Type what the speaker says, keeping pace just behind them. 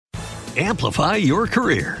Amplify your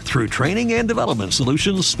career through training and development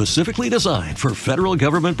solutions specifically designed for federal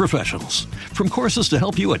government professionals. From courses to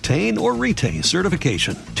help you attain or retain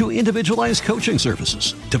certification, to individualized coaching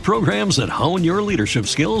services, to programs that hone your leadership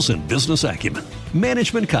skills and business acumen,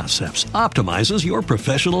 Management Concepts optimizes your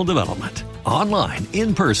professional development. Online,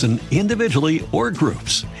 in person, individually, or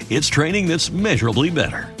groups, it's training that's measurably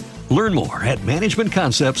better. Learn more at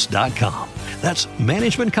managementconcepts.com. That's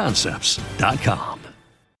managementconcepts.com.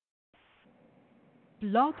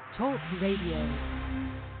 Blog Talk Radio.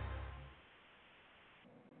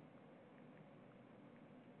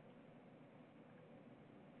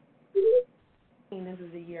 This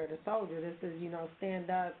is the year of the soldier. This is, stand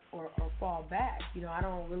up or fall back. I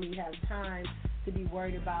don't really have time to be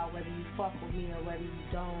worried about whether you fuck with me or whether you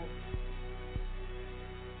don't.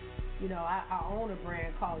 I own a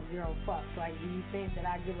brand called Zero Fucks. Like, do you think that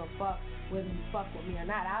I give a fuck whether you fuck with me or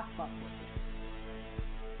not? I fuck with you.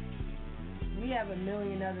 We have a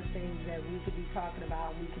million other things that we could be talking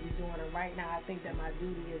about, we could be doing, and right now I think that my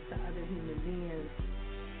duty is to other human beings.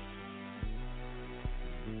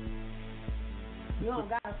 You don't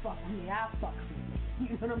gotta fuck with me, I fuck with you.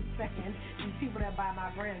 You know what I'm saying? These people that buy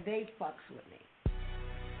my brand, they fucks with me.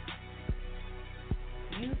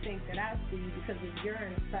 You think that I see you because you're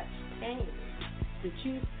in such pain that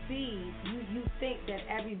you see, you think that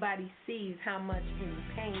everybody sees how much in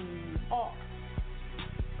pain you are.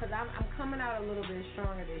 Because I'm coming out a little bit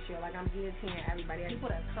stronger this year. Like, I'm guillotining everybody. People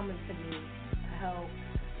that are coming to me for help,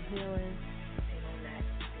 healing,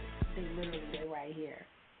 they literally, they're right here.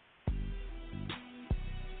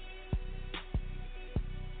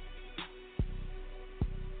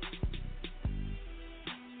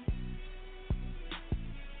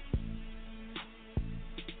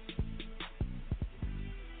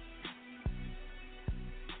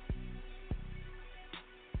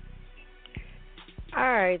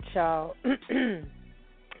 All right, y'all.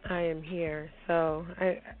 I am here. So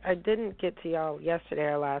I didn't get to y'all yesterday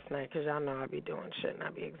or last night because y'all know I be doing shit and I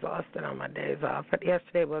be exhausted on my days off. But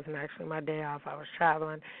yesterday wasn't actually my day off. I was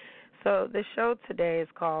traveling. So the show today is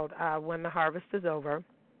called When the Harvest is Over,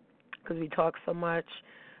 because we talk so much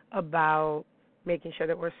about making sure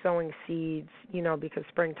that we're sowing seeds, because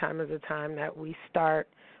springtime is a time that we start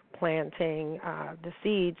planting the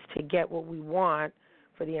seeds to get what we want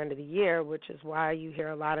for the end of the year, which is why you hear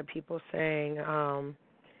a lot of people saying, I'm,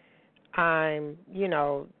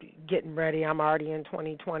 getting ready, I'm already in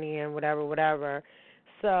 2020 and whatever.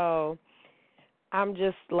 So I'm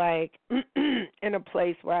just like in a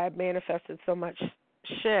place where I've manifested so much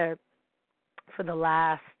shit for the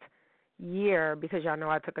last year, because y'all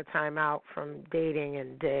know I took a time out from dating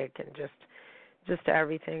and dick and just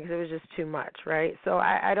everything, because it was just too much, right? So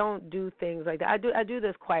I don't do things like that. I do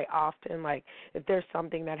this quite often. Like, if there's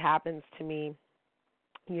something that happens to me,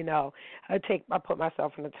 I put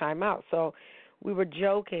myself in a timeout. So we were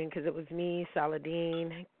joking because it was me,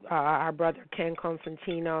 Saladin, our brother Ken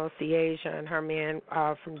Constantino, Ciasia, and her man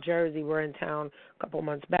from Jersey were in town a couple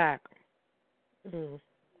months back.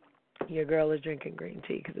 Your girl is drinking green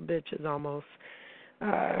tea because the bitch is almost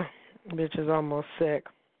sick.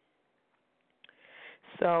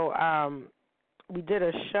 So we did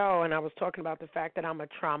a show, and I was talking about the fact that I'm a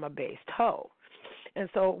trauma-based hoe. And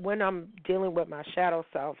so when I'm dealing with my shadow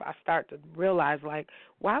self, I start to realize, like,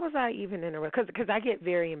 why was I even in a – because I get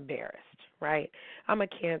very embarrassed, right? I'm a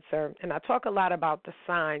Cancer, and I talk a lot about the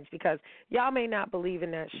signs because y'all may not believe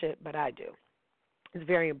in that shit, but I do. It's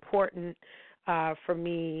very important for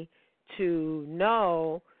me to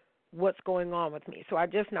know what's going on with me. So I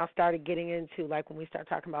just now started getting into, like, when we start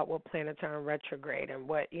talking about what planets are in retrograde and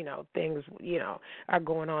what, things, are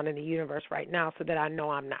going on in the universe right now, so that I know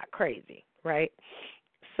I'm not crazy, right?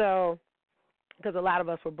 So, because a lot of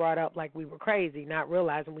us were brought up like we were crazy, not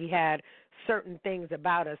realizing we had certain things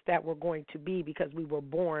about us that were going to be because we were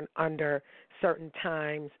born under certain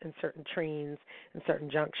times and certain trees and certain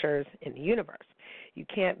junctures in the universe. You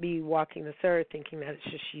can't be walking this earth thinking that it's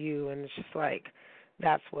just you, and it's just like,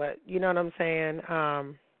 that's what, you know what I'm saying?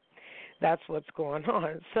 That's what's going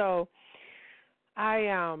on. So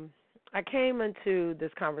I came into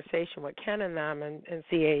this conversation with Ken and them and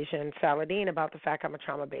Ciasia and Saladin about the fact I'm a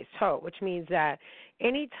trauma-based hoe, which means that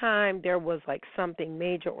anytime there was like something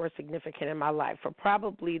major or significant in my life for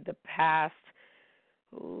probably the past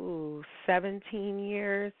 17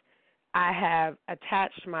 years, I have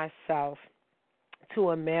attached myself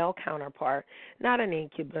to a male counterpart, not an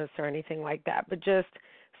incubus or anything like that, but just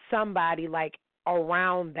somebody like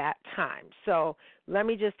around that time. So let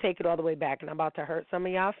me just take it all the way back, and I'm about to hurt some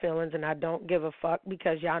of y'all feelings, and I don't give a fuck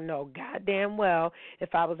because y'all know goddamn well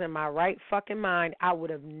if I was in my right fucking mind, I would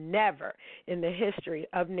have never in the history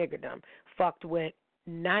of niggerdom fucked with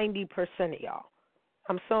 90% of y'all.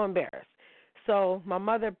 I'm so embarrassed. So my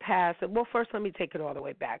mother passed. Well, first let me take it all the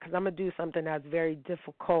way back because I'm going to do something that's very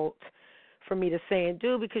difficult for me to say and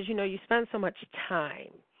do because, you know, you spend so much time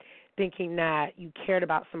thinking that you cared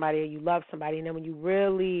about somebody or you love somebody, and then when you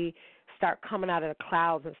really start coming out of the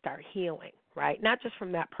clouds and start healing, right, not just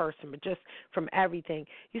from that person but just from everything,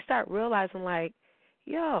 you start realizing, like,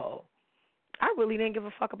 yo, I really didn't give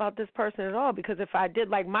a fuck about this person at all because if I did,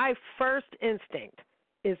 like, my first instinct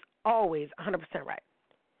is always 100% right.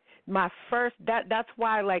 My first, that's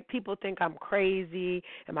why, like, people think I'm crazy,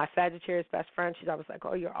 and my Sagittarius best friend, she's always like,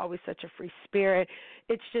 oh, you're always such a free spirit.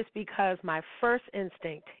 It's just because my first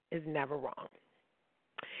instinct is never wrong.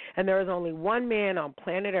 And there is only one man on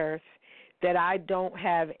planet Earth that I don't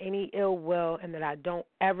have any ill will and that I don't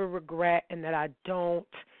ever regret and that I don't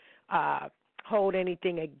hold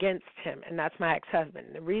anything against him, and that's my ex-husband.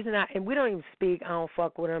 The reason and we don't even speak, I don't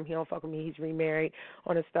fuck with him, he don't fuck with me, he's remarried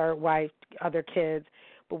on his third wife, other kids,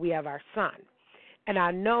 but we have our son. And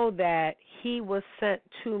I know that he was sent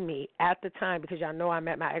to me at the time because y'all know I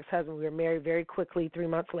met my ex-husband. We were married very quickly 3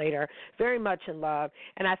 months later, very much in love.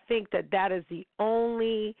 And I think that that is the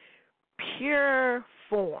only pure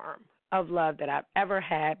form of love that I've ever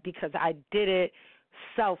had because I did it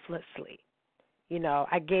selflessly. You know,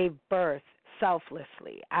 I gave birth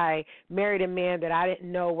selflessly. I married a man that I didn't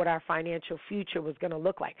know what our financial future was going to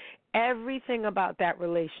look like. Everything about that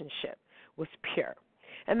relationship was pure.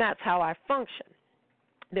 And that's how I function.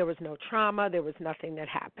 There was no trauma. There was nothing that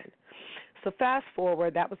happened. So fast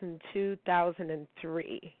forward, that was in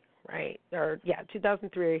 2003, right?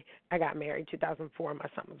 2003, I got married. 2004, my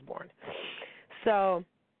son was born. So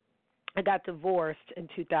I got divorced in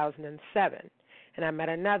 2007, and I met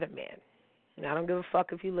another man. And I don't give a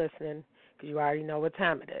fuck if you're listening because you already know what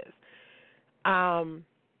time it is.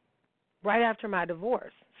 Right after my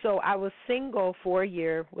divorce. So I was single for a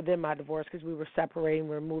year within my divorce because we were separating.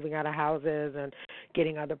 We were moving out of houses and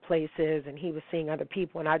getting other places, and he was seeing other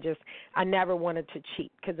people. And I never wanted to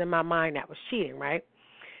cheat because in my mind that was cheating, right?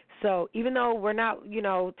 So even though we're not,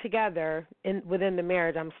 together within the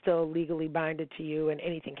marriage, I'm still legally binded to you, and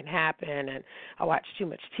anything can happen. And I watch too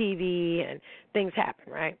much TV, and things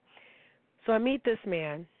happen, right? So I meet this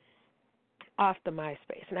man off the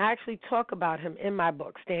MySpace, and I actually talk about him in my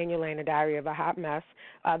book, Stay in Your Lane, A Diary of a Hot Mess,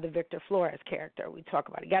 the Victor Flores character. We talk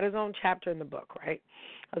about it. He got his own chapter in the book, right?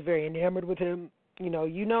 I was very enamored with him. You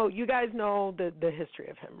guys know the history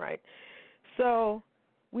of him, right? So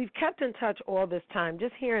we've kept in touch all this time,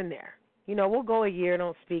 just here and there. We'll go a year,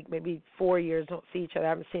 don't speak, maybe 4 years, don't see each other. I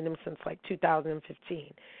haven't seen him since like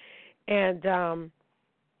 2015. And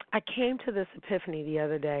I came to this epiphany the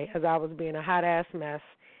other day as I was being a hot-ass mess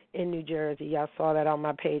in New Jersey. Y'all saw that on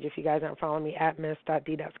my page. If you guys aren't following me, at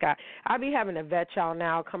miss.d.scott. I'll be having to vet y'all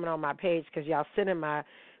now coming on my page because y'all send in my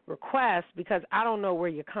requests because I don't know where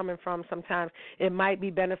you're coming from. Sometimes it might be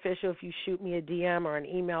beneficial if you shoot me a DM or an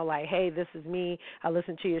email like, hey, this is me. I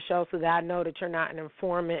listen to your show so that I know that you're not an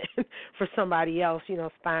informant for somebody else,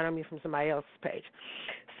 spying on me from somebody else's page.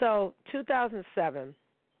 So 2007,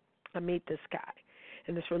 I meet this guy.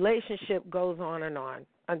 And this relationship goes on and on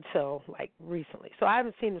until, like, recently. So I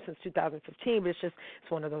haven't seen him since 2015, but it's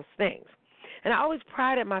one of those things. And I always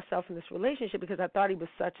prided myself in this relationship because I thought he was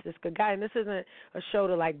such this good guy. And this isn't a show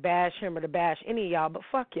to, like, bash him or to bash any of y'all, but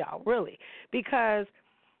fuck y'all, really. Because,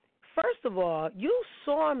 first of all, you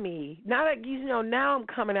saw me. Now that, now I'm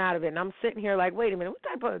coming out of it, and I'm sitting here like, wait a minute, what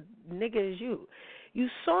type of nigga is you? You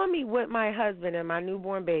saw me with my husband and my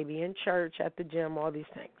newborn baby in church, at the gym, all these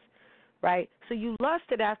things. Right? So you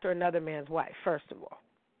lusted after another man's wife, first of all.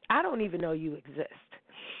 I don't even know you exist.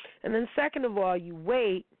 And then second of all, you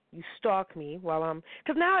wait, you stalk me while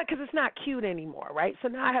because it's not cute anymore, right? So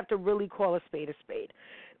now I have to really call a spade.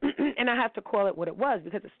 And I have to call it what it was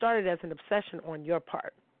because it started as an obsession on your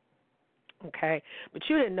part. Okay? But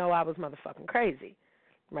you didn't know I was motherfucking crazy,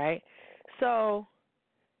 right? So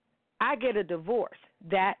I get a divorce.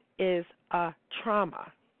 That is a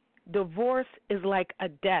trauma. Divorce is like a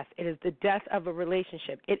death. It is the death of a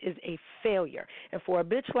relationship. It is a failure. And for a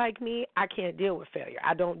bitch like me, I can't deal with failure.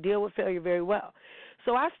 I don't deal with failure very well.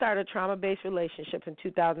 So I started a trauma-based relationship in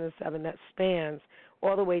 2007 that spans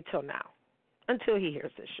all the way till now, until he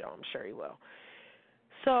hears this show. I'm sure he will.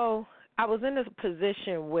 So I was in this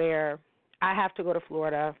position where I have to go to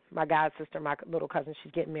Florida. My god sister, my little cousin,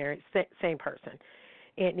 she's getting married, same person,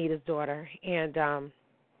 Aunt Nita's daughter. And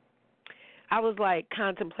I was like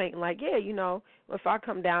contemplating, like, yeah, if I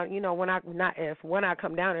come down, when I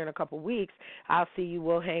come down in a couple of weeks, I'll see you,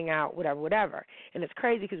 we'll hang out, whatever. And it's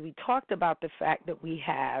crazy because we talked about the fact that we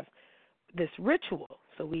have this ritual.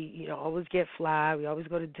 So we, always get fly, we always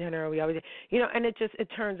go to dinner, we always, and it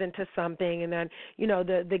turns into something, and then,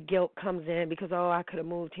 the guilt comes in because, I could have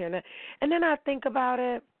moved here. And then I think about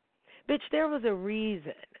it, bitch, there was a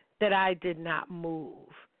reason that I did not move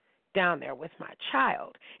down there with my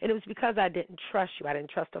child. And it was because I didn't trust you. I didn't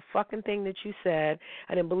trust a fucking thing that you said.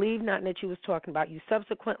 I didn't believe nothing that you was talking about. You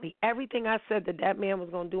subsequently, everything I said that man was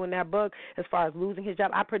going to do in that book as far as losing his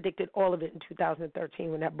job, I predicted all of it in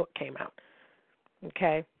 2013 when that book came out.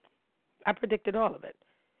 Okay? I predicted all of it.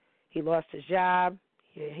 He lost his job.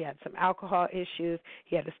 He had some alcohol issues.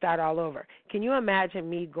 He had to start all over. Can you imagine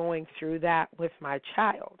me going through that with my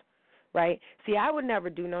child? Right? See, I would never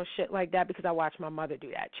do no shit like that because I watched my mother do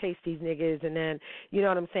that, chase these niggas, and then, you know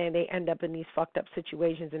what I'm saying, they end up in these fucked up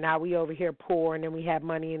situations, and now we over here poor, and then we have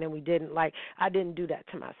money, and then we didn't. Like, I didn't do that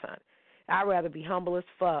to my son. I'd rather be humble as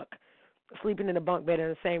fuck, sleeping in a bunk bed in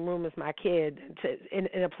the same room as my kid,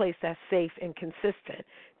 in a place that's safe and consistent,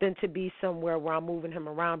 than to be somewhere where I'm moving him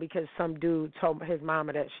around because some dude told his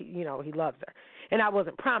mama that he loves her. And I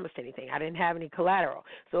wasn't promised anything. I didn't have any collateral.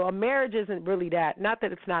 So a marriage isn't really that. Not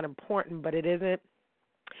that it's not important, but it isn't.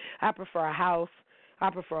 I prefer a house. I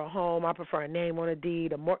prefer a home. I prefer a name on a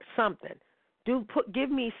deed, something.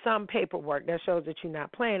 Give me some paperwork that shows that you're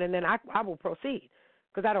not playing, and then I will proceed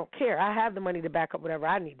because I don't care. I have the money to back up whatever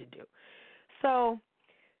I need to do. So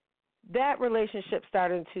that relationship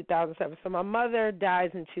started in 2007. So my mother dies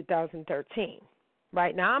in 2013.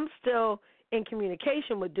 Right now, I'm still in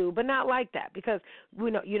communication with dude, but not like that because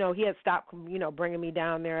he had stopped, bringing me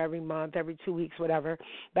down there every month, every 2 weeks, whatever,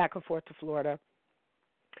 back and forth to Florida.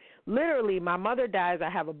 Literally, my mother dies. I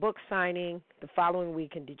have a book signing the following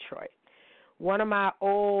week in Detroit. One of my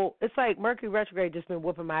it's like Mercury retrograde just been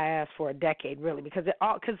whooping my ass for a decade, really, because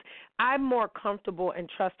I'm more comfortable and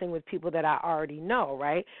trusting with people that I already know,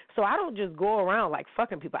 right? So I don't just go around like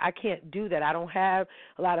fucking people. I can't do that. I don't have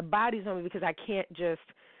a lot of bodies on me because I can't just,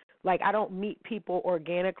 I don't meet people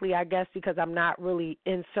organically, I guess, because I'm not really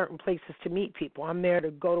in certain places to meet people. I'm there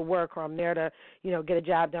to go to work or I'm there to, get a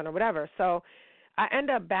job done or whatever. So I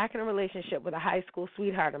end up back in a relationship with a high school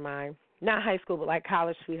sweetheart of mine. Not high school, but like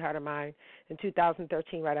college sweetheart of mine in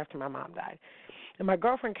 2013, right after my mom died. And my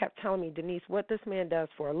girlfriend kept telling me, Denise, what this man does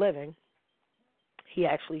for a living, he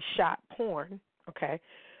actually shot porn, okay,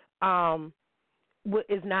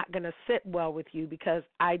 is not going to sit well with you because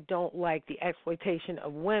I don't like the exploitation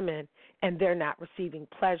of women and they're not receiving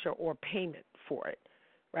pleasure or payment for it,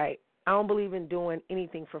 right? I don't believe in doing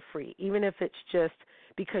anything for free, even if it's just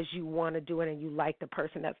because you want to do it and you like the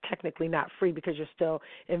person. That's technically not free because you're still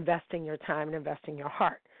investing your time and investing your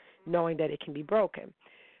heart, knowing that it can be broken.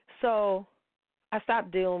 So I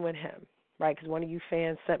stopped dealing with him, right, because one of you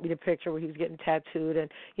fans sent me the picture where he was getting tattooed,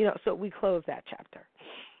 and, so we closed that chapter.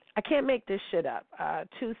 I can't make this shit up.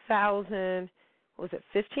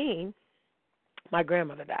 2015, my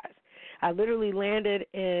grandmother dies. I literally landed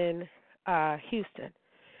in Houston.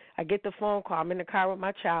 I get the phone call. I'm in the car with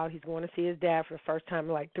my child. He's going to see his dad for the first time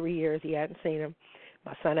in like 3 years. He hadn't seen him.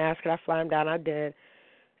 My son asked, could I fly him down? I did.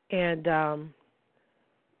 And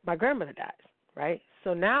my grandmother dies, right?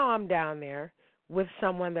 So now I'm down there with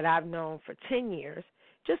someone that I've known for 10 years,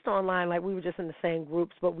 just online, like we were just in the same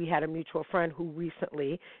groups, but we had a mutual friend who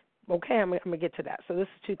recently, I'm going to get to that. So this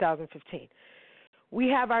is 2015. We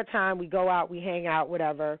have our time. We go out. We hang out,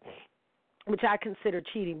 whatever, which I consider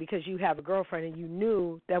cheating because you have a girlfriend and you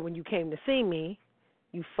knew that when you came to see me,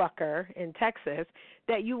 you fucker in Texas,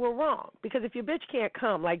 that you were wrong. Because if your bitch can't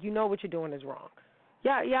come, like, what you're doing is wrong.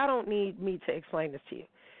 Y'all don't need me to explain this to you.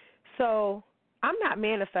 So I'm not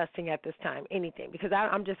manifesting at this time anything because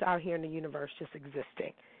I'm just out here in the universe just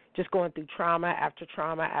existing, just going through trauma after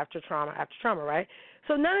trauma after trauma after trauma, right?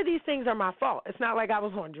 So none of these things are my fault. It's not like I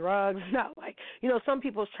was on drugs. It's not like, some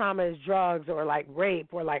people's trauma is drugs or like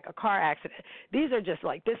rape or like a car accident. These are just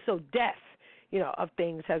like this. So death, of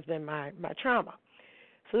things has been my trauma.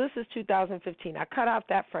 So this is 2015. I cut off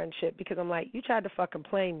that friendship because I'm like, you tried to fucking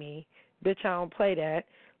play me. Bitch, I don't play that.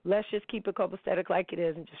 Let's just keep it copacetic like it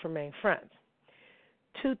is and just remain friends.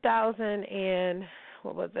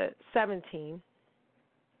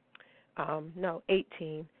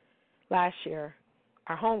 18, last year,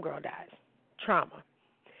 our homegirl dies. Trauma.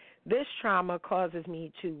 This trauma causes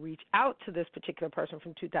me to reach out to this particular person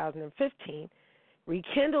from 2015,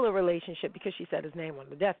 rekindle a relationship because she said his name on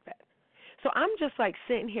the deathbed. So I'm just like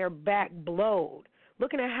sitting here back blowed,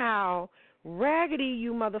 looking at how raggedy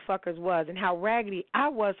you motherfuckers was and how raggedy I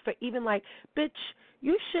was for even like, bitch,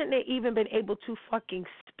 you shouldn't have even been able to fucking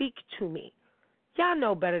speak to me. Y'all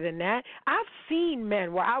know better than that. I've seen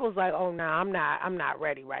men where I was like, oh, no, I'm not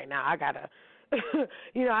ready right now. I got to,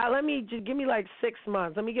 let me just give me like 6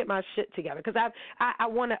 months. Let me get my shit together because I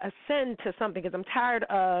want to ascend to something because I'm tired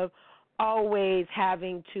of always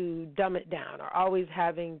having to dumb it down or always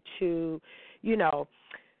having to,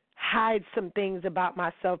 hide some things about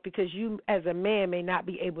myself because you as a man may not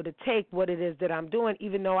be able to take what it is that I'm doing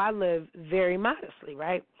even though I live very modestly,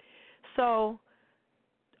 right? So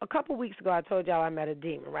a couple weeks ago I told y'all I met a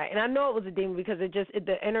demon, right? And I know it was a demon because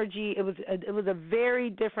the energy, it was a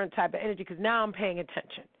very different type of energy because now I'm paying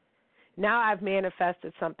attention. Now I've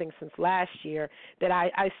manifested something since last year that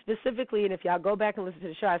I specifically, and if y'all go back and listen to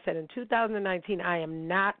the show, I said in 2019 I am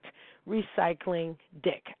not recycling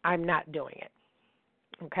dick. I'm not doing it.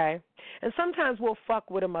 Okay? And sometimes we'll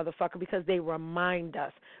fuck with a motherfucker because they remind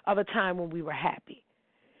us of a time when we were happy.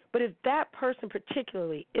 But if that person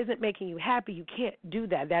particularly isn't making you happy, you can't do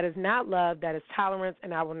that. That is not love. That is tolerance,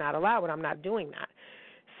 and I will not allow it. I'm not doing that.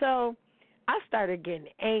 So I started getting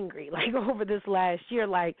angry, like, over this last year,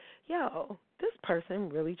 like, yo, this person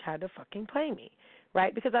really tried to fucking play me,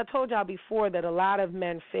 right? Because I told y'all before that a lot of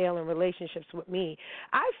men fail in relationships with me.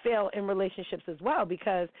 I fail in relationships as well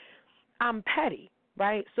because I'm petty.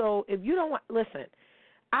 Right? So if you don't want, listen,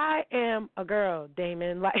 I am a girl,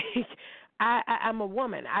 Damon. Like, I'm a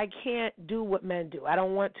woman. I can't do what men do. I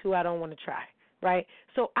don't want to. I don't want to try. Right?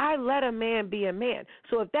 So I let a man be a man.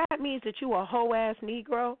 So if that means that you a hoe-ass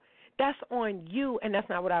Negro, that's on you, and that's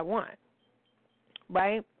not what I want.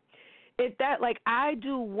 Right? If that, like, I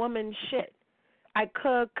do woman shit. I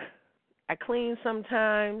cook. I clean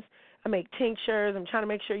sometimes. I make tinctures. I'm trying to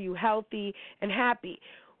make sure you healthy and happy.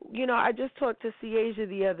 I just talked to Ciasia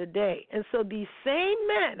the other day, and so these same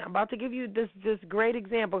men, I'm about to give you this great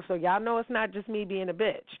example so y'all know it's not just me being a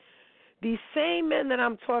bitch. These same men that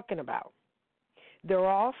I'm talking about, they're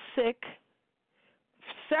all sick.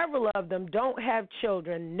 Several of them don't have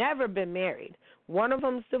children, never been married. One of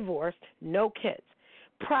them's divorced, no kids.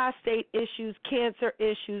 Prostate issues, cancer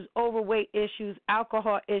issues, overweight issues,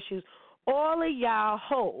 alcohol issues. All of y'all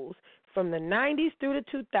hoes from the 90s through the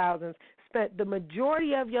 2000s spent the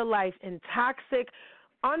majority of your life in toxic,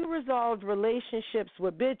 unresolved relationships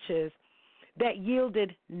with bitches that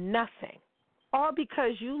yielded nothing, all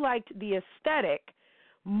because you liked the aesthetic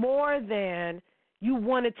more than you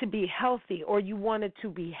wanted to be healthy or you wanted to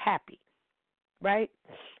be happy, right?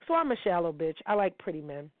 So I'm a shallow bitch. I like pretty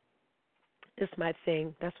men. It's my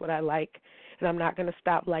thing. That's what I like, and I'm not going to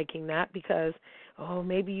stop liking that because,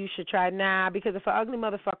 maybe you should try. Nah, because if an ugly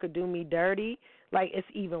motherfucker do me dirty, like, it's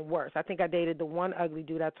even worse. I think I dated the one ugly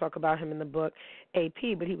dude. I talk about him in the book,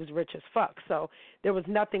 AP, but he was rich as fuck. So there was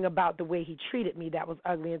nothing about the way he treated me that was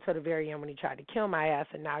ugly until the very end when he tried to kill my ass.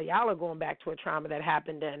 And now y'all are going back to a trauma that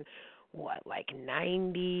happened in,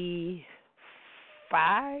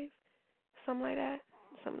 95? Something like that?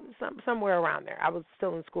 Somewhere around there. I was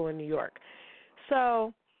still in school in New York.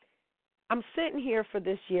 So I'm sitting here for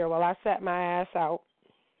this year while I sat my ass out,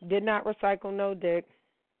 did not recycle no dick,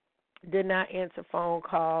 did not answer phone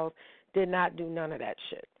calls, did not do none of that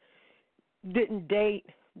shit. Didn't date,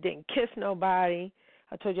 didn't kiss nobody.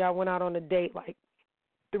 I told you I went out on a date like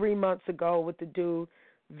 3 months ago with the dude,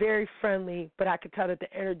 very friendly, but I could tell that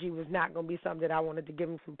the energy was not going to be something that I wanted to give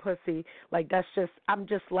him some pussy. Like, I'm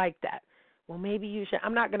just like that. Well, maybe you should.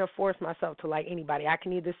 I'm not going to force myself to like anybody. I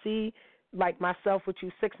can either see like myself with you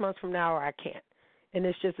 6 months from now or I can't. And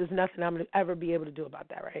there's nothing I'm going to ever be able to do about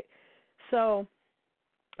that, right? So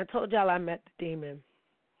I told y'all I met the demon,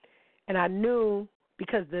 and I knew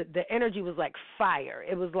because the energy was like fire.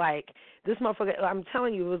 It was like this motherfucker, I'm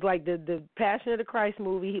telling you, it was like the Passion of the Christ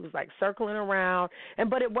movie. He was like circling around,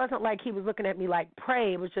 but it wasn't like he was looking at me like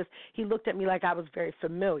prey. It was just he looked at me like I was very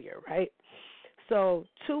familiar, right? So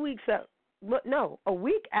a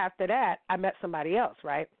week after that, I met somebody else,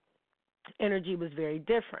 right? Energy was very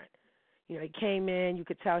different. He came in, you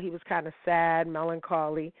could tell he was kind of sad,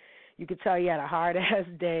 melancholy. You could tell he had a hard-ass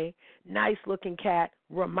day, nice-looking cat,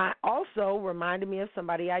 also reminded me of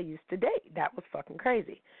somebody I used to date. That was fucking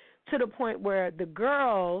crazy. To the point where the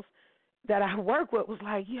girls that I work with was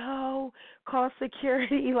like, yo, call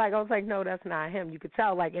security. Like, I was like, no, that's not him. You could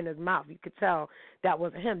tell, like, in his mouth. You could tell that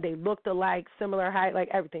wasn't him. They looked alike, similar height, like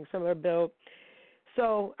everything, similar build.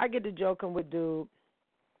 So I get to joking with dude.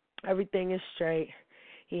 Everything is straight.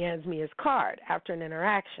 He hands me his card after an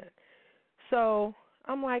interaction. So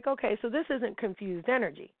I'm like, okay, so this isn't confused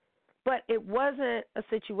energy. But it wasn't a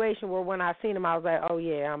situation where when I seen him, I was like, oh,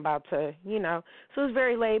 yeah, I'm about to, So it was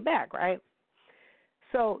very laid back, right?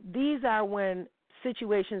 So these are when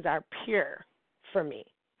situations are pure for me,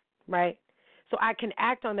 right? So I can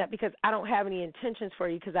act on that because I don't have any intentions for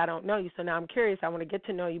you because I don't know you. So now I'm curious. I want to get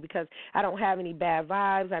to know you because I don't have any bad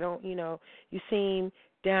vibes. I don't, you seem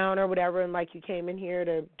down or whatever and like you came in here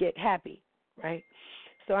to get happy, right?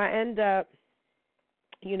 So I end up,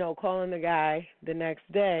 calling the guy the next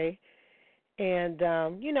day and,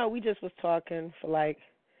 we just was talking for like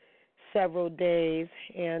several days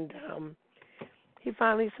and he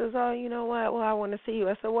finally says, oh, you know what, well, I want to see you.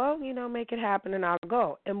 I said, well, make it happen and I'll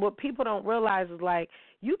go. And what people don't realize is, like,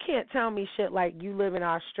 you can't tell me shit like you live in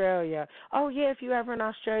Australia. Oh, yeah, if you ever in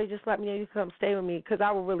Australia, just let me know you can come stay with me because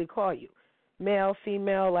I will really call you. Male,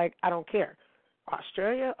 female, like, I don't care.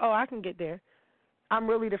 Australia? Oh, I can get there. I'm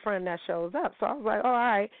really the friend that shows up. So I was like, oh, all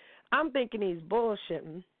right. I'm thinking he's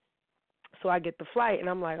bullshitting. So I get the flight, and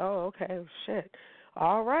I'm like, oh, okay, shit.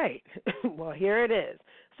 All right. Well, here it is.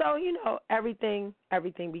 So, everything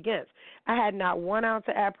begins. I had not 1 ounce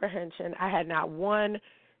of apprehension. I had not one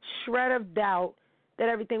shred of doubt that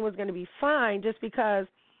everything was going to be fine just because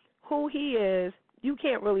who he is, you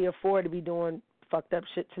can't really afford to be doing fucked up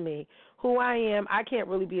shit to me. Who I am, I can't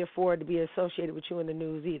really be afford to be associated with you in the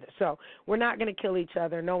news either. So we're not going to kill each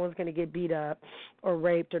other. No one's going to get beat up or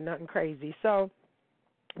raped or nothing crazy. So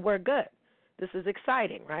we're good. This is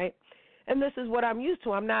exciting, right? And this is what I'm used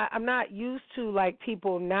to. I'm not used to, like,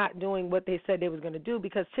 people not doing what they said they was going to do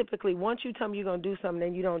because typically once you tell me you're going to do something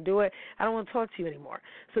and you don't do it, I don't want to talk to you anymore.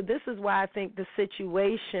 So this is why I think the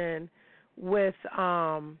situation with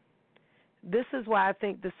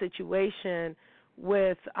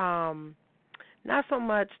not so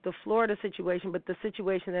much the Florida situation, but the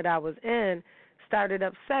situation that I was in started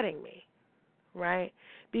upsetting me, right?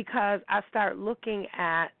 Because I start looking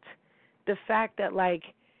at the fact that, like,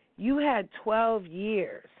 you had 12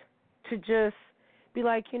 years to just be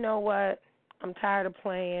like, you know what, I'm tired of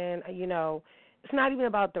playing, It's not even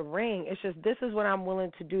about the ring. It's just this is what I'm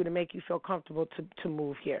willing to do to make you feel comfortable to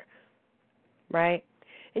move here, right?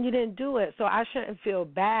 And you didn't do it, so I shouldn't feel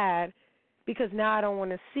bad because now I don't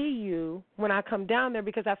want to see you when I come down there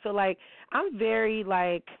because I feel like I'm very,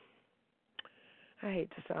 like, I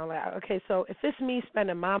hate to sound like, okay, so if it's me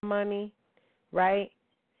spending my money, right,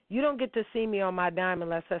 you don't get to see me on my dime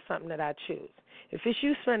unless that's something that I choose. If it's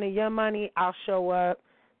you spending your money, I'll show up.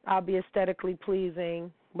 I'll be aesthetically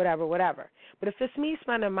pleasing, whatever. But if it's me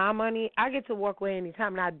spending my money, I get to walk away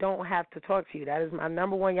anytime, and I don't have to talk to you. That is my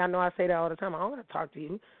number one. Y'all know I say that all the time. I don't have to talk to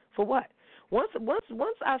you. For what? Once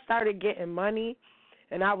I started getting money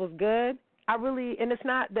and I was good, and it's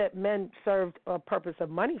not that men served a purpose of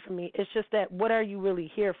money for me. It's just that what are you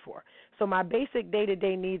really here for? So my basic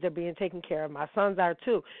day-to-day needs are being taken care of. My sons are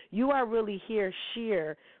too. You are really here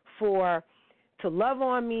sheer to love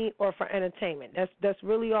on me or for entertainment. That's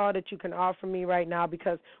really all that you can offer me right now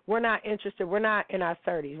because we're not interested. We're not in our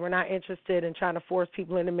 30s. We're not interested in trying to force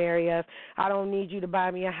people in to marry us. I don't need you to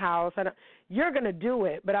buy me a house. You're going to do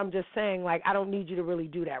it, but I'm just saying, like, I don't need you to really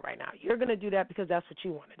do that right now. You're going to do that because that's what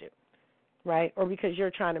you want to do, right, or because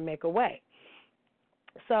you're trying to make a way.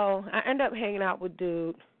 So I end up hanging out with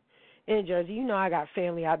dude in Jersey. I got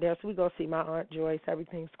family out there, so we go see my Aunt Joyce.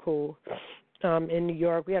 Everything's cool. In New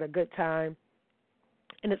York, we had a good time.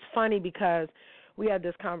 And it's funny because we had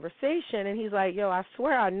this conversation, and he's like, yo, I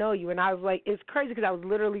swear I know you. And I was like, it's crazy because I was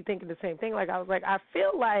literally thinking the same thing. Like, I was like, I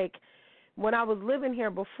feel like when I was living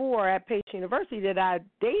here before at Pace University that I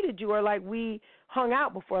dated you or, like, we hung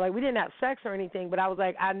out before. Like, we didn't have sex or anything, but I was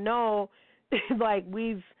like, I know, like,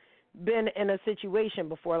 we've been in a situation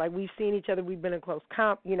before. Like, we've seen each other. We've been in close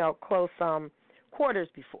quarters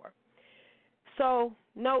before. So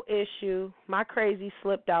no issue. My crazy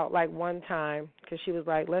slipped out like one time because she was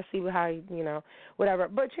like, let's see how, whatever.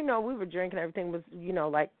 But, we were drinking. Everything was,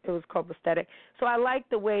 like it was copacetic. So I liked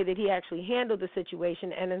the way that he actually handled the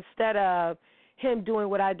situation. And instead of him doing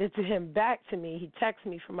what I did to him back to me, he texted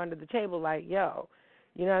me from under the table like, yo,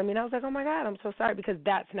 you know what I mean? I was like, oh, my God, I'm so sorry because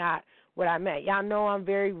that's not what I meant. Y'all know I'm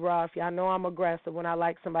very rough. Y'all know I'm aggressive when I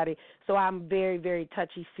like somebody. So I'm very, very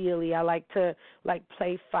touchy-feely. I like to,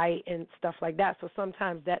 play fight and stuff like that. So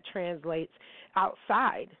sometimes that translates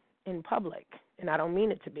outside in public, and I don't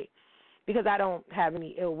mean it to be because I don't have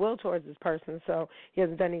any ill will towards this person, so he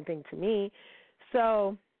hasn't done anything to me.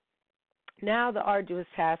 So now the arduous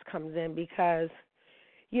task comes in because,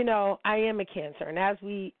 I am a Cancer, and as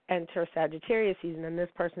we enter Sagittarius season, and this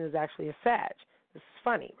person is actually a Sag. This is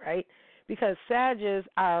funny, right? Because Sages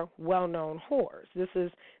are well-known whores. This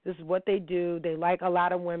is what they do. They like a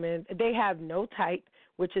lot of women. They have no type,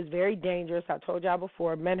 which is very dangerous. I told y'all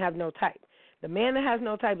before, men have no type. The man that has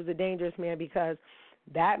no type is a dangerous man because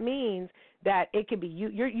that means that it could be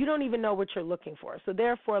you don't even know what you're looking for. So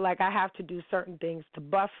therefore, like, I have to do certain things to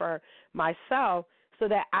buffer myself so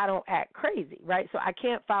that I don't act crazy, right? So I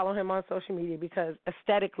can't follow him on social media because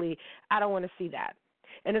aesthetically I don't want to see that.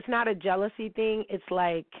 And it's not a jealousy thing. It's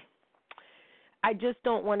like, I just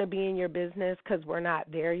don't want to be in your business because we're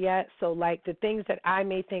not there yet. So, like, the things that I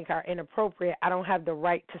may think are inappropriate, I don't have the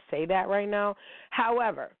right to say that right now.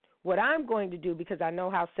 However, what I'm going to do, because I know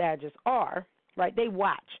how Sagittarius are, right, they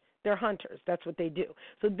watch. They're hunters. That's what they do.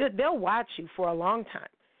 So they'll watch you for a long time.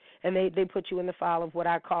 And they put you in the file of what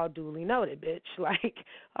I call duly noted, bitch. Like,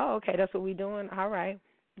 oh, okay, that's what we doing? All right,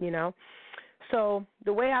 you know. So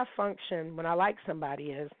the way I function when I like somebody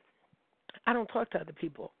is I don't talk to other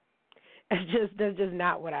people. That's just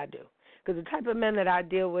not what I do. Because the type of men that I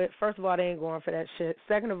deal with, first of all, they ain't going for that shit.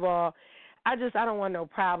 Second of all, I don't want no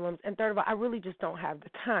problems. And third of all, I really just don't have the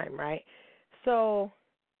time, right? So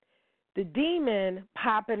the demon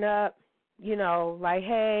popping up, you know, like,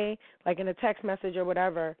 hey, like in a text message or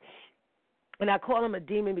whatever, and I call him a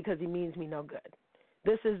demon because he means me no good.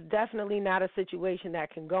 This is definitely not a situation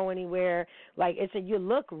that can go anywhere. Like, you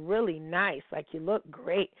look really nice, like you look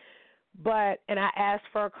great. And I asked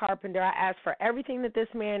for a carpenter. I asked for everything that this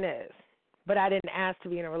man is, but I didn't ask to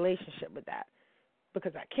be in a relationship with that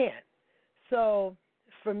because I can't. So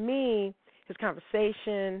for me, his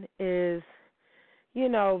conversation is, you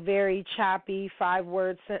know, very choppy,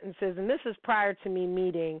 5-word sentences, and this is prior to me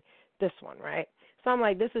meeting this one, right? So I'm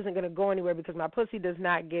like, this isn't going to go anywhere because my pussy does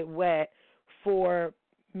not get wet for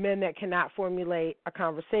men that cannot formulate a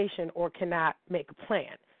conversation or cannot make a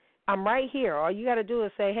plan. I'm right here. All you got to do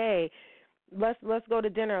is say, hey, let's go to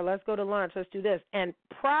dinner, let's go to lunch, let's do this. And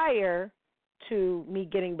prior to me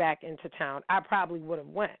getting back into town, I probably would have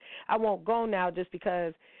went. I won't go now just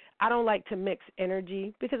because I don't like to mix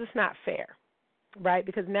energy because it's not fair, right?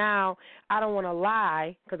 Because now I don't want to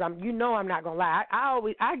lie because I'm not going to lie.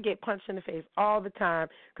 I get punched in the face all the time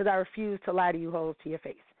because I refuse to lie to you hoes to your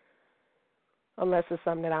face. Unless it's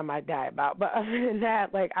something that I might die about. But other than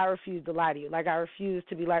that, like, I refuse to lie to you. Like, I refuse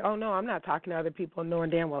to be like, oh, no, I'm not talking to other people knowing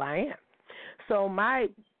damn well I am. So my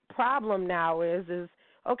problem now is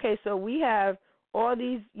okay, so we have all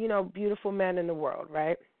these, you know, beautiful men in the world,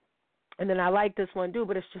 right? And then I like this one dude,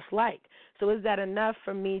 but it's just like. So is that enough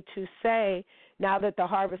for me to say, now that the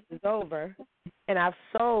harvest is over and I've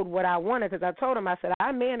sold what I wanted? Because I told him, I said,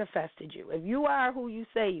 I manifested you. If you are who you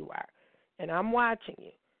say you are, and I'm watching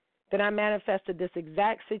you, then I manifested this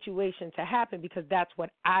exact situation to happen because that's what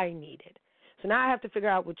I needed. So now I have to figure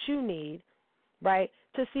out what you need, right,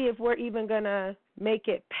 to see if we're even going to make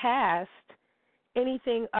it past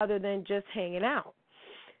anything other than just hanging out.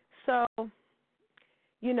 So,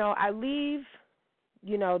 you know, I leave,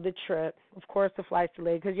 you know, the trip. Of course, the flight's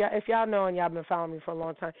delayed because if y'all know and y'all been following me for a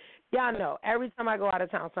long time, y'all know every time I go out of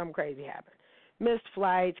town, something crazy happens. Missed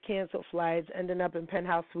flights, canceled flights, ending up in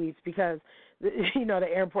penthouse suites because, you know, the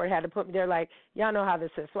airport had to put me there. Like, y'all know how this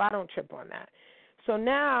is, so I don't trip on that. So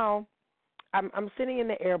now I'm sitting in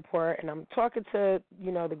the airport, and I'm talking to,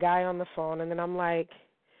 you know, the guy on the phone, and then I'm like,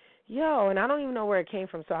 yo, and I don't even know where it came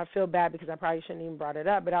from, so I feel bad because I probably shouldn't even brought it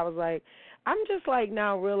up, but I was like, I'm just like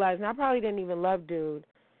now realizing I probably didn't even love dude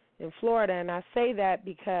in Florida, and I say that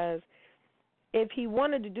because if he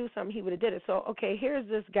wanted to do something, he would have did it. So, okay, here's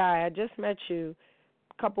this guy. I just met you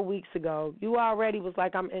a couple weeks ago. You already was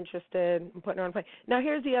like, I'm interested in putting her on a plane. Now,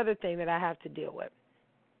 here's the other thing that I have to deal with.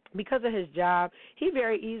 Because of his job, he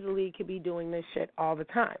very easily could be doing this shit all the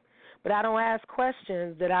time. But I don't ask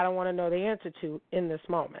questions that I don't want to know the answer to in this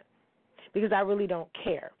moment because I really don't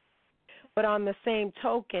care. But on the same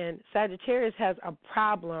token, Sagittarius has a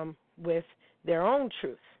problem with their own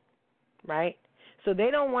truth, right? So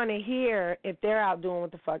they don't want to hear if they're out doing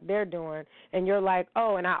what the fuck they're doing, and you're like,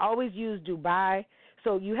 oh, and I always use Dubai.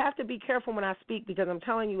 So you have to be careful when I speak because I'm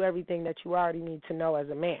telling you everything that you already need to know as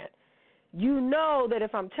a man. You know that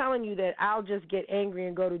if I'm telling you that I'll just get angry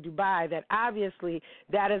and go to Dubai, that obviously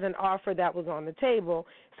that is an offer that was on the table.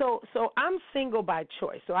 So I'm single by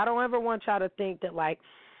choice. So I don't ever want y'all to think that, like,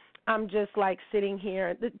 I'm just, like, sitting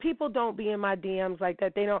here. People don't be in my DMs like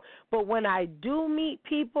that. They don't. But when I do meet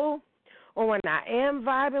people, or when I am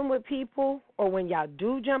vibing with people, or when y'all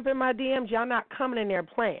do jump in my DMs, y'all not coming in there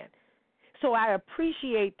playing. So I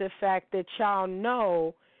appreciate the fact that y'all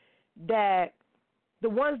know that the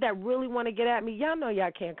ones that really want to get at me, y'all know y'all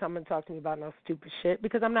can't come and talk to me about no stupid shit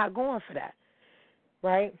because I'm not going for that,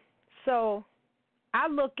 right? So I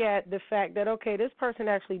look at the fact that, okay, this person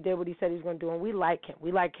actually did what he said he was going to do, and we like him.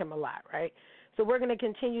 We like him a lot, right? So we're going to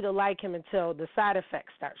continue to like him until the side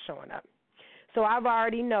effects start showing up. So I've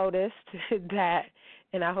already noticed that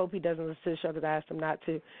and I hope he doesn't listen to the show because I asked him not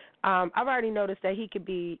to. I've already noticed that he could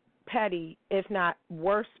be petty, if not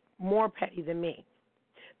worse, more petty than me.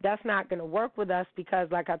 That's not going to work with us because,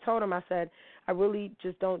 like I told him, I said, I really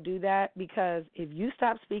just don't do that because if you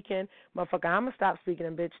stop speaking, motherfucker, I'm going to stop speaking,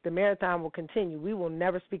 and, bitch, the marathon will continue. We will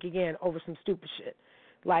never speak again over some stupid shit,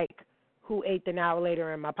 like who ate the now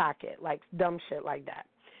later in my pocket, like dumb shit like that.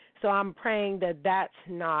 So I'm praying that that's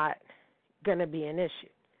not going to be an issue,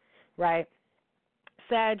 right?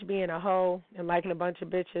 Sag being a hoe and liking a bunch of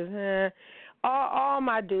bitches, all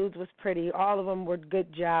my dudes was pretty. All of them were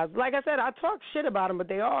good jobs. Like I said, I talk shit about them, but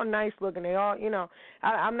they all nice looking. They all,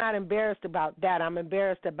 I'm not embarrassed about that. I'm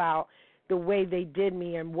embarrassed about the way they did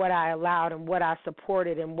me and what I allowed and what I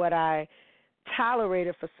supported and what I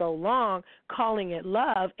tolerated for so long, calling it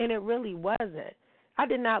love, and it really wasn't. I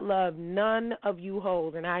did not love none of you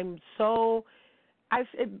hoes, and I'm so, I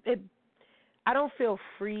don't feel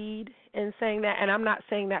freed in saying that, and I'm not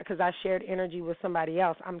saying that because I shared energy with somebody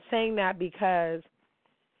else. I'm saying that because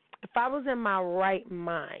if I was in my right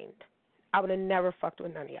mind, I would have never fucked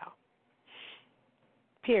with none of y'all.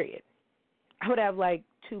 Period. I would have, like,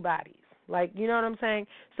 two bodies. Like, you know what I'm saying?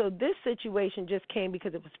 So this situation just came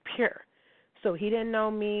because it was pure. So he didn't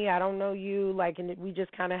know me, I don't know you, like, and we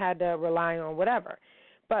just kind of had to rely on whatever.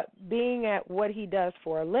 But being at what he does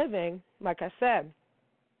for a living, like I said,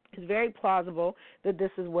 it's very plausible that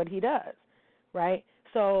this is what he does, right?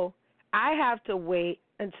 So I have to wait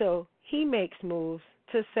until he makes moves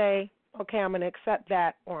to say, okay, I'm going to accept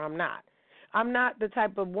that or I'm not. I'm not the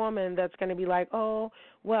type of woman that's going to be like, oh,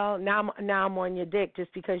 well, now I'm on your dick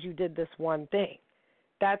just because you did this one thing.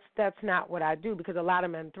 That's not what I do because a lot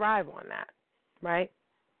of men thrive on that, right?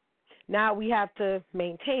 Now we have to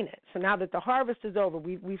maintain it. So now that the harvest is over,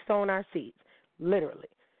 we've sown our seeds, literally,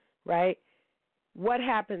 right? What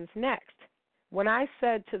happens next? When I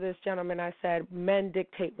said to this gentleman, I said, men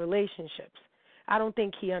dictate relationships. I don't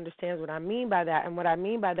think he understands what I mean by that. And what I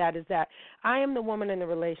mean by that is that I am the woman in the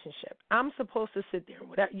relationship. I'm supposed to sit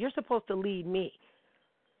there. You're supposed to lead me,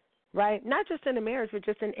 right? Not just in a marriage, but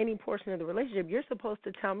just in any portion of the relationship. You're supposed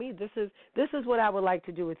to tell me this is what I would like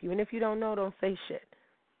to do with you. And if you don't know, don't say shit.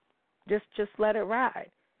 Just let it ride.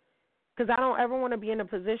 Because I don't ever want to be in a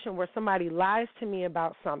position where somebody lies to me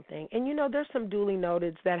about something. And, there's some duly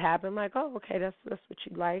noted that happen, like, oh, okay, that's what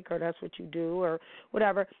you like or that's what you do or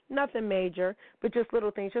whatever. Nothing major, but just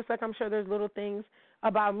little things. Just like I'm sure there's little things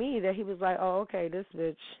about me that he was like, oh, okay, this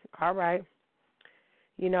bitch, all right.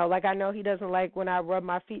 Like I know he doesn't like when I rub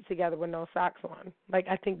my feet together with no socks on. Like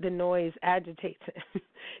I think the noise agitates him.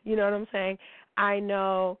 You know what I'm saying? I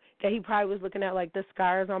know that he probably was looking at like the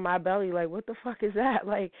scars on my belly, like what the fuck is that?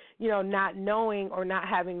 Like, not knowing or not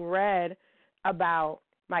having read about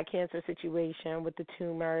my cancer situation with the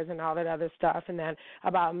tumors and all that other stuff, and then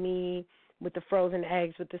about me with the frozen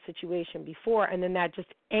eggs with the situation before, and then that just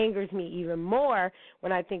angers me even more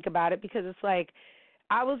when I think about it because it's like,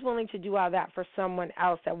 I was willing to do all that for someone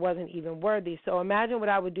else that wasn't even worthy. So imagine what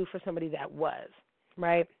I would do for somebody that was,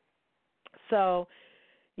 right? So,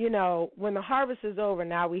 when the harvest is over,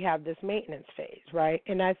 now we have this maintenance phase, right?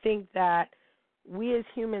 And I think that we as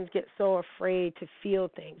humans get so afraid to feel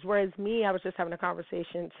things. Whereas me, I was just having a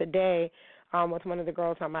conversation today with one of the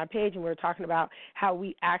girls on my page, and we were talking about how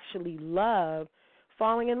we actually love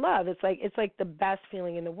falling in love. It's like the best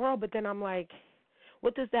feeling in the world. But then I'm like,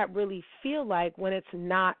 what does that really feel like when it's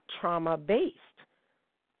not trauma-based?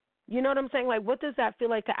 You know what I'm saying? Like, what does that feel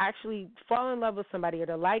like to actually fall in love with somebody or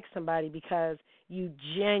to like somebody because you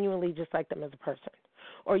genuinely just like them as a person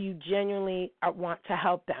or you genuinely want to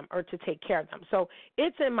help them or to take care of them? So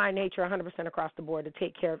it's in my nature 100% across the board to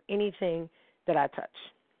take care of anything that I touch,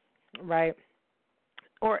 right,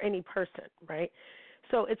 or any person, right?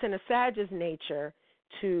 So it's in a Sag's nature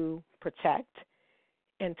to protect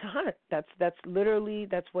and to hunt. That's literally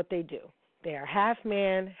what they do. They are half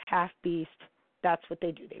man, half beast. That's what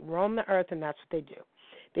they do. They roam the earth, and that's what they do.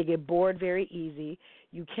 They get bored very easy.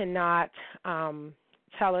 You cannot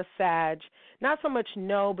tell a Sag, not so much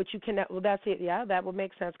no, but you cannot. Well, that's it. Yeah, that would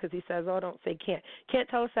make sense because he says, oh, don't say can't. Can't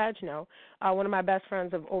tell a Sag no. One of my best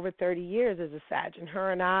friends of over 30 years is a Sag, and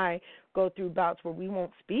her and I go through bouts where we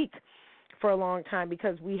won't speak for a long time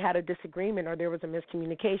because we had a disagreement or there was a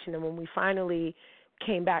miscommunication, and when we finally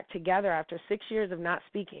came back together after 6 years of not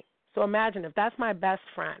speaking. So imagine if that's my best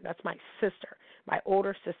friend, that's my sister, my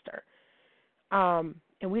older sister,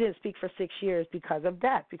 and we didn't speak for 6 years because of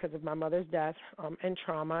death, because of my mother's death and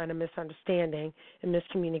trauma and a misunderstanding and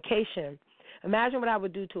miscommunication. Imagine what I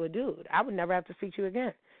would do to a dude. I would never have to speak to you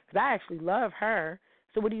again because I actually love her.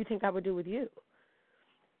 So what do you think I would do with you?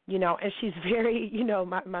 And she's very,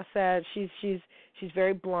 my Sag, she's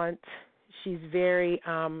very blunt. She's very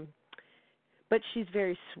but she's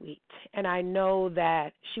very sweet, and I know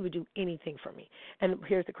that she would do anything for me. And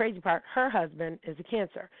here's the crazy part. Her husband is a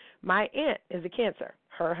Cancer. My aunt is a Cancer.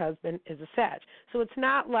 Her husband is a Sag. So it's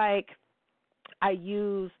not like I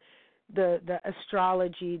use the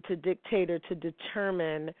astrology to dictate or to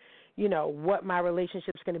determine, what my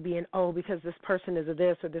relationship's going to be, and, because this person is a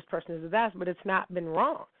this or this person is a that, but it's not been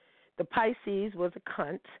wrong. The Pisces was a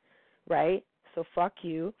cunt, right? So fuck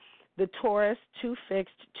you. The Taurus, too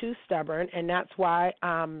fixed, too stubborn, and that's why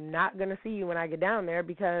I'm not going to see you when I get down there,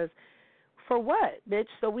 because for what, bitch?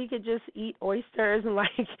 So we could just eat oysters and,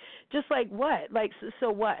 just what? So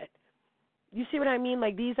what? You see what I mean?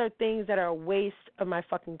 These are things that are a waste of my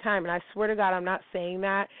fucking time, and I swear to God I'm not saying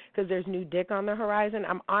that because there's new dick on the horizon.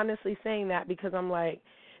 I'm honestly saying that because I'm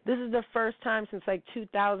this is the first time since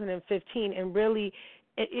 2015, and really,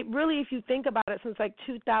 it really, if you think about it, since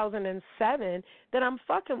 2007, that I'm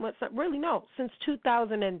fucking with since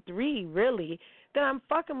 2003, really, that I'm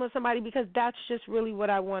fucking with somebody, because that's just really what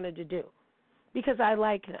I wanted to do, because I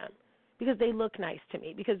like them, because they look nice to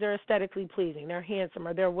me, because they're aesthetically pleasing, they're handsome,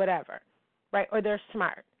 or they're whatever, right, or they're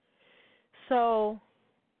smart. So,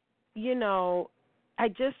 I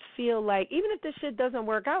just feel even if this shit doesn't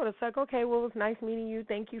work out, it's okay, well, it was nice meeting you,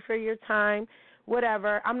 thank you for your time,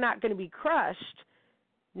 whatever. I'm not going to be crushed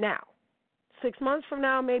now. 6 months from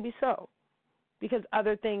now, maybe so, because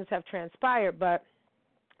other things have transpired. But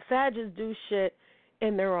Sagittarius do shit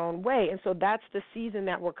in their own way, and so that's the season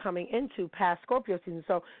that we're coming into, past Scorpio season.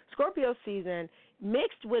 So Scorpio season,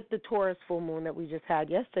 mixed with the Taurus full moon that we just had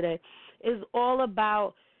yesterday, is all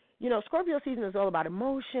about, Scorpio season is all about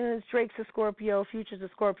emotions. Drake's a Scorpio, Future's a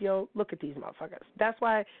Scorpio. Look at these motherfuckers. That's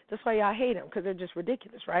why y'all hate them, because they're just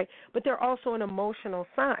ridiculous, right? But they're also an emotional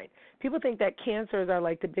sign. People think that Cancers are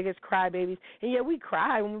the biggest crybabies, and yeah, we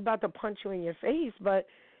cry when we're about to punch you in your face, but,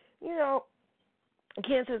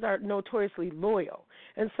 Cancers are notoriously loyal.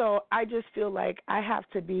 And so I just feel I have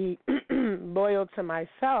to be loyal to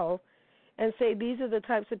myself and say, these are the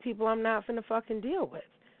types of people I'm not finna fucking deal with.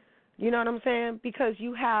 You know what I'm saying? Because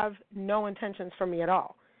you have no intentions for me at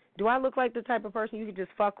all. Do I look like the type of person you could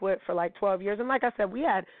just fuck with for 12 years? And like I said, we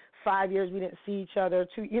had 5 years we didn't see each other,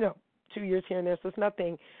 2 years here and there, so it's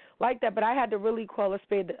nothing like that. But I had to really call a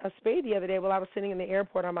spade the other day while I was sitting in the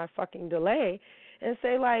airport on my fucking delay and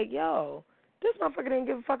say, yo, this motherfucker didn't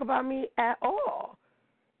give a fuck about me at all.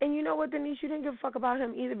 And you know what, Denise? You didn't give a fuck about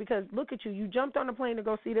him either, because look at you. You jumped on a plane to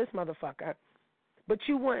go see this motherfucker, but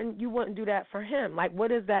you wouldn't do that for him. What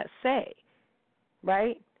does that say,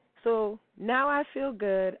 right? So now I feel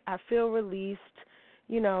good. I feel released.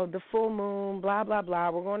 The full moon, blah, blah,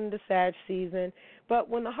 blah. We're going into Sag season. But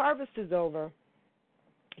when the harvest is over,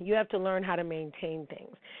 you have to learn how to maintain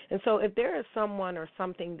things. And so if there is someone or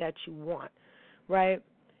something that you want, right,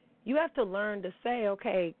 you have to learn to say,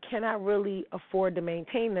 okay, can I really afford to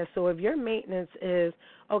maintain this? So if your maintenance is,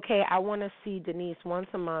 okay, I want to see Denise once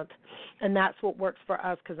a month, and that's what works for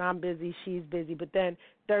us because I'm busy, she's busy, but then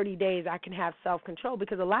 30 days I can have self-control,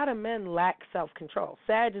 because a lot of men lack self-control.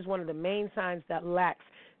 Sag is one of the main signs that lacks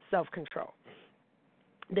self-control.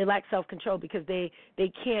 They lack self-control because they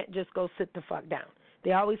can't just go sit the fuck down.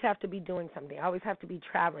 They always have to be doing something. They always have to be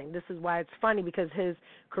traveling. This is why it's funny, because his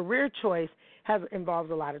career choice involves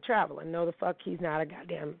a lot of travel. And no, the fuck, he's not a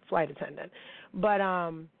goddamn flight attendant. But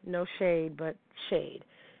no shade, but shade,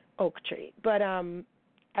 oak tree. But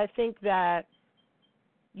I think that,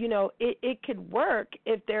 it could work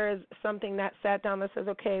if there is something that sat down that says,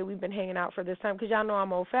 okay, we've been hanging out for this time, because y'all know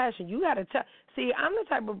I'm old-fashioned. You got to tell. See, I'm the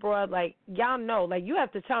type of broad, y'all know, you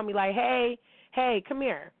have to tell me, hey, come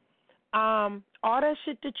here. All that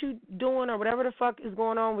shit that you doing or whatever the fuck is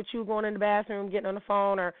going on with you going in the bathroom, getting on the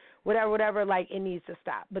phone or whatever, it needs to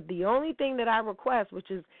stop. But the only thing that I request, which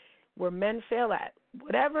is where men fail at,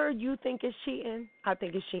 whatever you think is cheating, I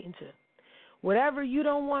think is cheating too. Whatever you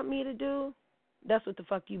don't want me to do, that's what the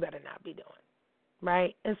fuck you better not be doing,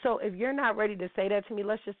 right? And so if you're not ready to say that to me,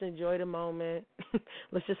 let's just enjoy the moment.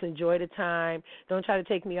 Let's just enjoy the time. Don't try to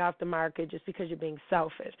take me off the market just because you're being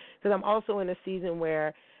selfish, because I'm also in a season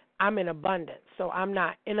where I'm in abundance, so I'm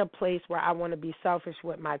not in a place where I want to be selfish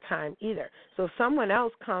with my time either. So if someone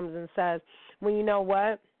else comes and says, well, you know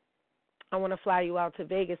what, I want to fly you out to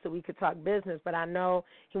Vegas so we could talk business, but I know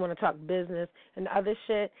you want to talk business and other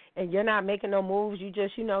shit, and you're not making no moves, you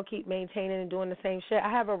just, keep maintaining and doing the same shit,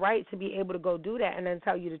 I have a right to be able to go do that and then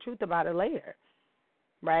tell you the truth about it later,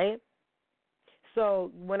 right?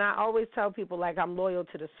 So when I always tell people, I'm loyal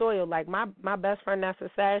to the soil, my best friend that's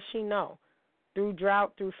a Sag, she know. through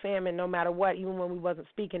drought, through famine, no matter what, even when we wasn't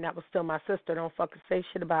speaking, that was still my sister. Don't fucking say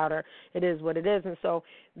shit about her. It is what it is. And so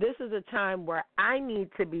this is a time where I need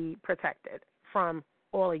to be protected from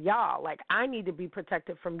all of y'all. Like, I need to be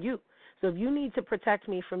protected from you. So if you need to protect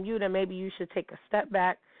me from you, then maybe you should take a step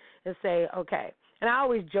back and say, okay. And I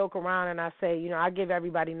always joke around and I say, you know, I give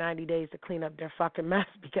everybody 90 days to clean up their fucking mess,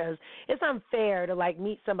 because it's unfair to, like,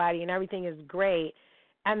 meet somebody and everything is great,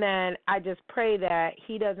 and then I just pray that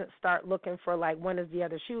he doesn't start looking for, like, when is the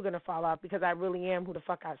other shoe going to fall off, because I really am who the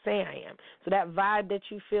fuck I say I am. So that vibe that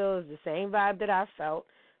you feel is the same vibe that I felt,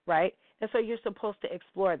 right? And so you're supposed to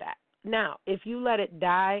explore that. Now, if you let it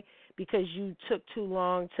die because you took too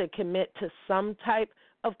long to commit to some type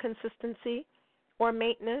of consistency or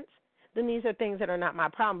maintenance, then these are things that are not my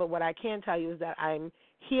problem. But what I can tell you is that I'm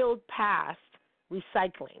healed past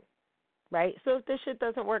recycling, right? So if this shit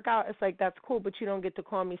doesn't work out, it's like, that's cool, but you don't get to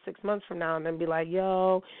call me 6 months from now and then be like,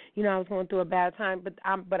 yo, you know, I was going through a bad time,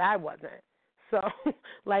 but I wasn't. So,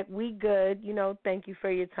 like, we good, you know, thank you for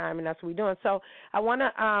your time, and that's what we're doing. So I want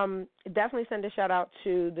to definitely send a shout-out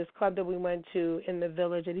to this club that we went to in the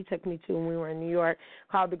Village that he took me to when we were in New York,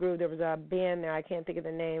 called The Groove. There was a band there. I can't think of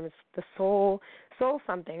the name. It's the Soul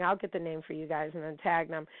something. I'll get the name for you guys and then tag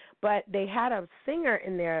them. But they had a singer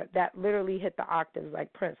in there that literally hit the octaves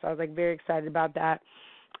like Prince. So I was, like, very excited about that,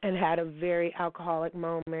 and had a very alcoholic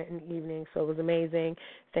moment in the evening, so it was amazing.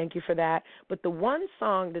 Thank you for that. But the one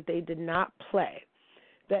song that they did not play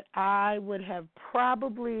that I would have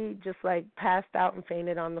probably just, like, passed out and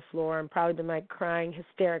fainted on the floor and probably been, like, crying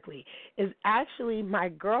hysterically is actually my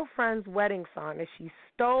girlfriend's wedding song that she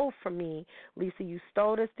stole from me. Lisa, you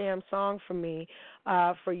stole this damn song from me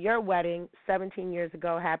for your wedding 17 years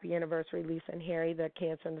ago. Happy anniversary, Lisa and Harry, the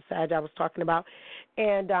Cancer and the Sag I was talking about.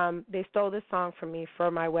 And they stole this song from me for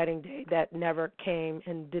my wedding day that never came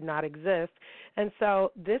and did not exist. And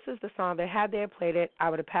so this is the song that had they played it, I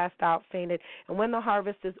would have passed out, fainted. And when the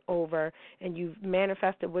harvest is over and you've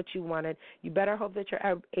manifested what you wanted, you better hope that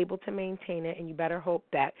you're able to maintain it, and you better hope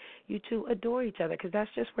that you two adore each other, because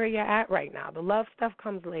that's just where you're at right now. The love stuff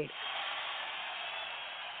comes later.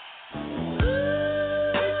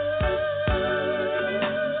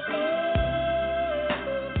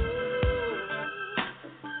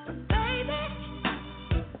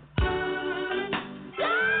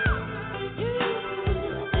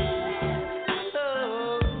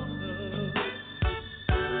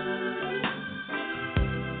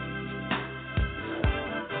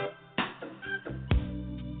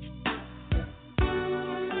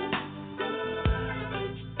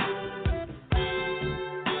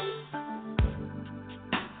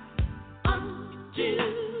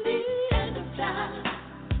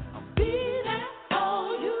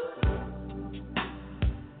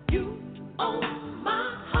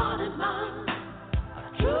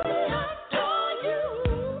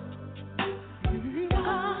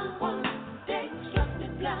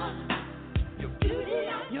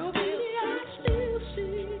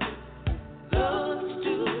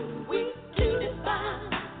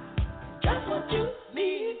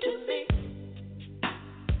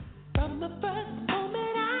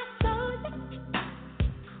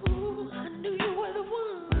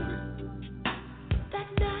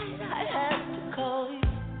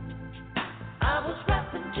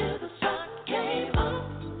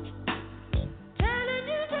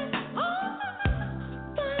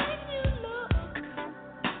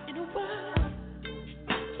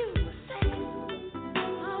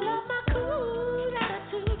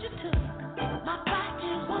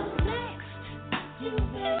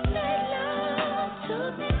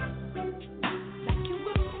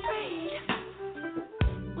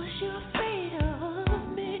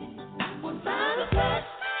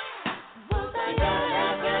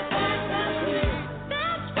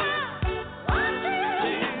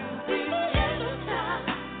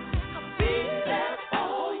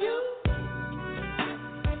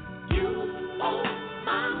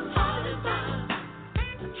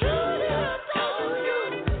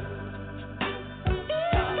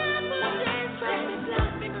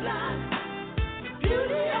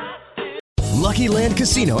 Lucky Land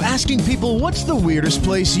Casino, asking people, what's the weirdest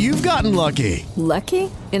place you've gotten lucky? Lucky?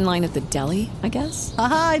 In line at the deli, I guess?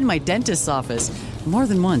 Aha, in my dentist's office. More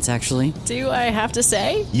than once, actually. Do I have to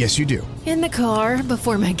say? Yes, you do. In the car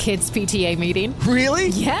before my kids' PTA meeting. Really?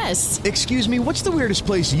 Yes. Excuse me, what's the weirdest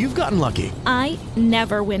place you've gotten lucky? I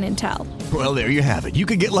never win and tell. Well, there you have it. You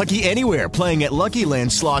can get lucky anywhere, playing at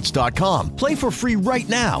LuckyLandSlots.com. Play for free right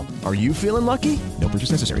now. Are you feeling lucky? No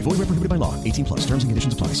purchase necessary. Void where prohibited by law. 18+. Terms and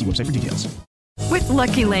conditions apply. See website for details. With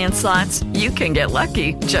Lucky Land Slots, you can get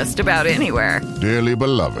lucky just about anywhere. Dearly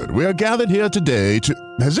beloved, we are gathered here today to...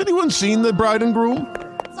 Has anyone seen the bride and groom?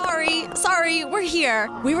 Sorry, we're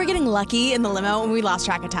here. We were getting lucky in the limo and we lost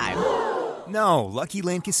track of time. No, Lucky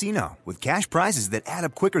Land Casino, with cash prizes that add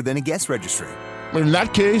up quicker than a guest registry. In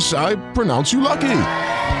that case, I pronounce you lucky.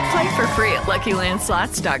 Play for free at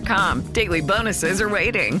LuckyLandSlots.com. Daily bonuses are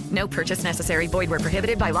waiting. No purchase necessary. Void where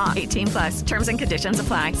prohibited by law. 18+. Terms and conditions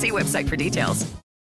apply. See website for details.